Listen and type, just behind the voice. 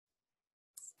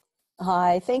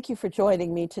Hi, thank you for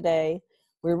joining me today.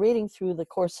 We're reading through the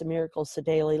Course in Miracles, the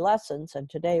daily lessons, and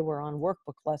today we're on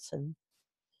Workbook Lesson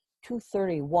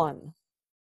 231.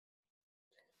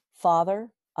 Father,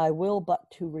 I will but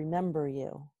to remember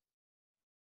you.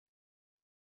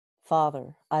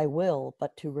 Father, I will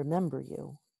but to remember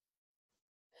you.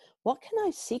 What can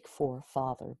I seek for,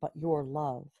 Father, but your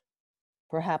love?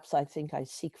 Perhaps I think I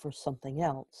seek for something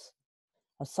else,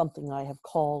 a something I have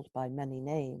called by many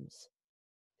names.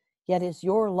 Yet is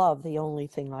your love the only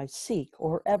thing I seek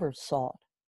or ever sought,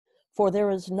 for there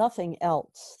is nothing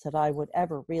else that I would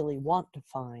ever really want to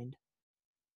find.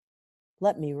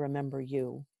 Let me remember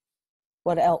you.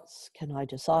 What else can I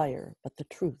desire but the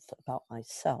truth about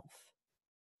myself?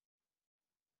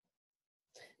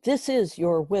 This is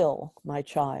your will, my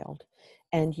child,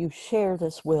 and you share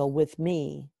this will with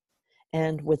me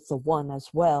and with the one as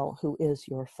well who is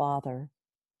your Father.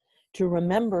 To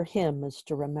remember him is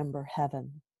to remember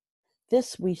heaven.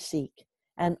 This we seek,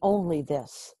 and only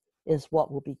this is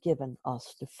what will be given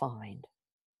us to find.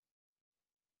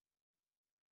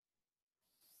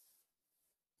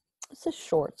 This is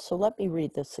short, so let me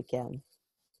read this again.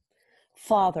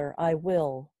 Father, I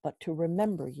will but to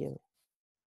remember you.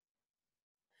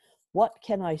 What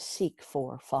can I seek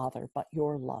for, Father, but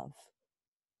your love?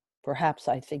 Perhaps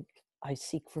I think I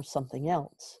seek for something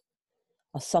else,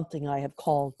 a something I have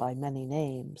called by many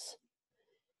names.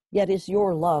 Yet is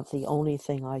your love the only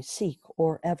thing I seek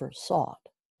or ever sought?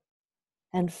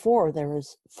 And for there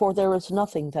is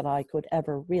nothing that I could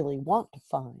ever really want to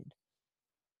find.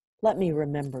 Let me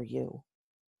remember you.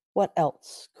 What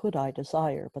else could I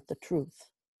desire but the truth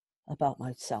about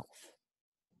myself?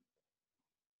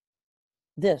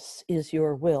 This is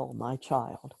your will, my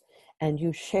child, and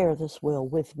you share this will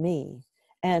with me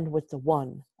and with the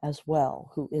one as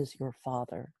well who is your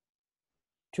Father.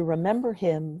 To remember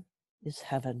him is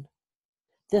heaven.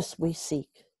 This we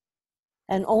seek,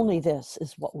 and only this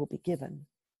is what will be given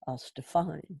us to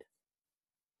find.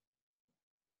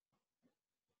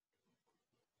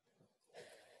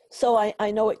 So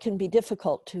I know it can be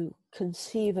difficult to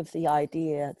conceive of the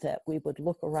idea that we would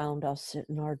look around us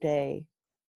in our day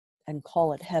and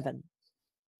call it heaven,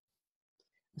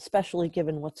 especially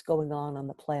given what's going on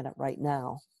the planet right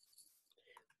now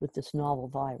with this novel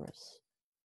virus.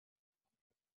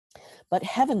 But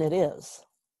heaven it is.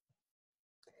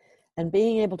 And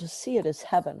being able to see it as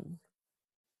heaven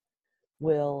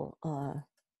will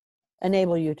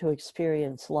enable you to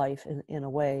experience life in a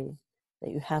way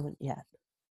that you haven't yet,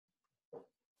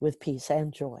 with peace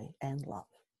and joy and love.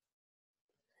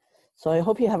 So I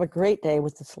hope you have a great day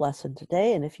with this lesson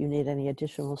today, and if you need any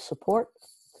additional support,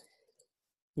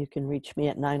 you can reach me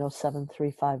at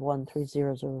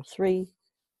 907-351-3003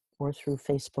 or through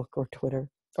Facebook or Twitter,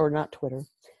 or not Twitter,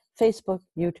 Facebook,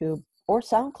 YouTube, or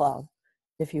SoundCloud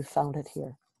if you found it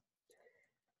here.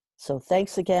 So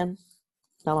thanks again,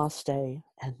 namaste,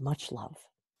 and much love.